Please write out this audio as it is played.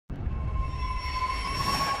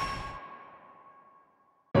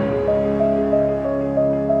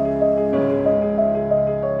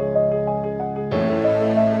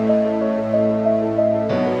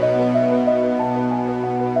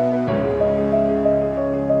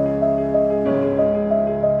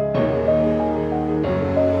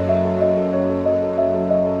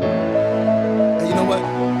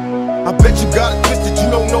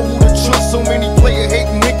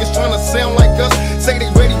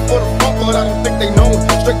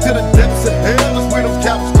Straight to the depths of hell is where them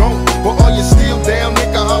cowards gone. But all you still down,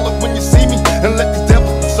 nigga, holler when you see me. And let these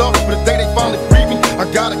devils be sorry for the day they finally free me. I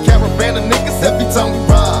got a caravan of niggas every time we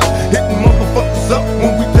ride, hitting motherfuckers up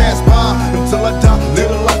when we pass by. Until I die, live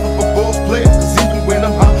the life of a boss player. Cause even when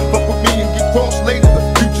I'm high, fuck with me and get crossed later. The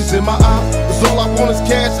future's in my eyes, cause all I want is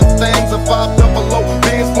cash and things. A 5 double O,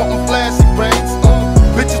 bands wantin' flashy brains.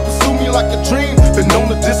 Bitches pursue me like a dream. Been known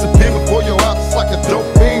to disappear before your eyes, it's like a dope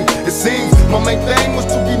fiend. It seems my main thing was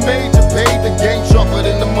to be major, paid. The game sharper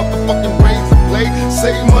than the motherfucking razor blade.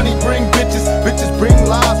 Save money, bring bitches, bitches bring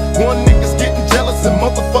lies. One nigga's getting jealous and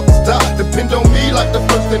motherfuckers die. Depend on me like the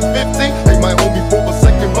first and 15. They might hold me for a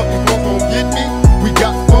second, but these boys gon' get me. We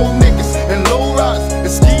got 4 niggas and low riders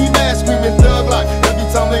and ski masks screaming thug like every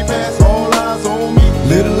time they pass, all eyes on me.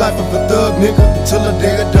 Live the life of a thug nigga until the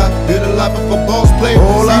day I die. Live the life of a boss player,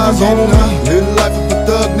 all eyes on me. Live the life of a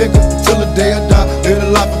thug nigga until the day I die. Live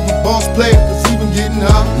the life of a boss player, cause even getting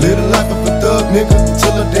high. Live the life of a thug nigga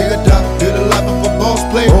until the day I die. Live the life of a boss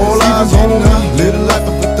player, all eyes on me. Live the life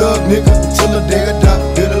of a thug nigga until the day I die.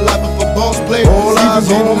 Live the life of a boss player, all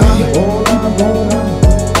eyes on me.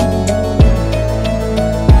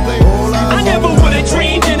 I never would've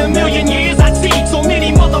dreamed in a million years I'd see so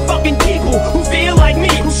many motherfucking people who feel like me,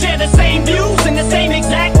 who share the same views and the same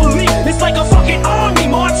exact belief. It's like a fucking army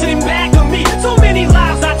marching back of me. So many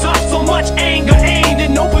lives I touched, so much anger aimed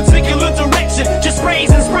in no particular direction. Just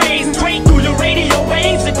sprays and straight through your radio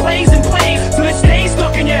waves. It plays and plays till it stays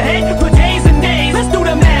stuck in your head for days and days. Let's do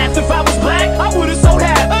the math. If I was black, I would've so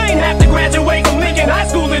half. I ain't have to graduate from Lincoln High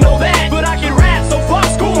School and all that, but I can rap, so fuck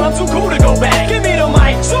school, I'm too cool to go back. Give me the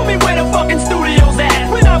mic, show me where the fucking studio's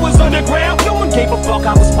at. When I was underground, no one gave a fuck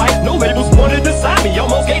I was white. No labels wanted to sign me,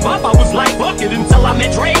 almost gave up. I was like, fuck it, until I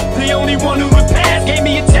met Drake. The only one who would pass, gave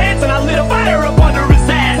me a chance, and I lit a fire up under his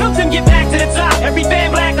ass. Helped him get back to the top. Every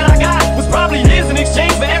fan black that I got was probably his in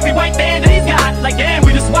exchange for every white fan that he's got. Like damn,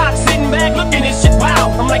 we just watch, sitting back, looking at shit,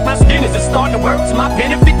 wow. I'm like, my skin is just starting to work to my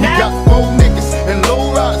benefit now. We got 4 niggas and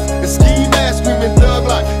low riders and ski masks screaming thug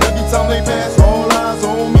like every time they pass, all eyes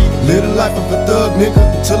on me. Live the life of a thug nigga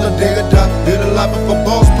until the day I die. Live the life of a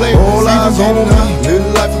boss player, all eyes on me. Live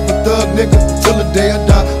the life of a thug nigga until the day I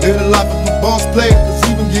die. Live the life of a boss player, cause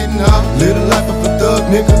even getting high. Live the life of a thug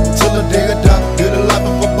nigga until the day I die. Live the life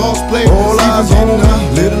of a boss player, all eyes on me.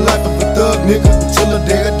 Live the life of a thug nigga until the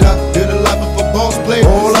day I die. Live the life of a boss player,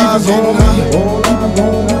 all eyes on me.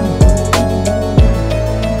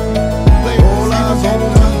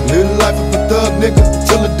 Live the life of a thug nigga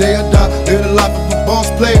till the day I die. Live the life of a boss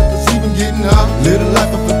player, cause even getting high. Live the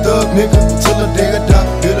life of a thug nigga till the day I die.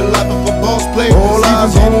 Live the life of a boss player, all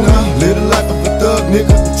eyes on me. Live the life of a thug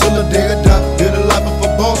nigga till the day I die. Live the life of a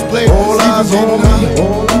boss player, all eyes on me.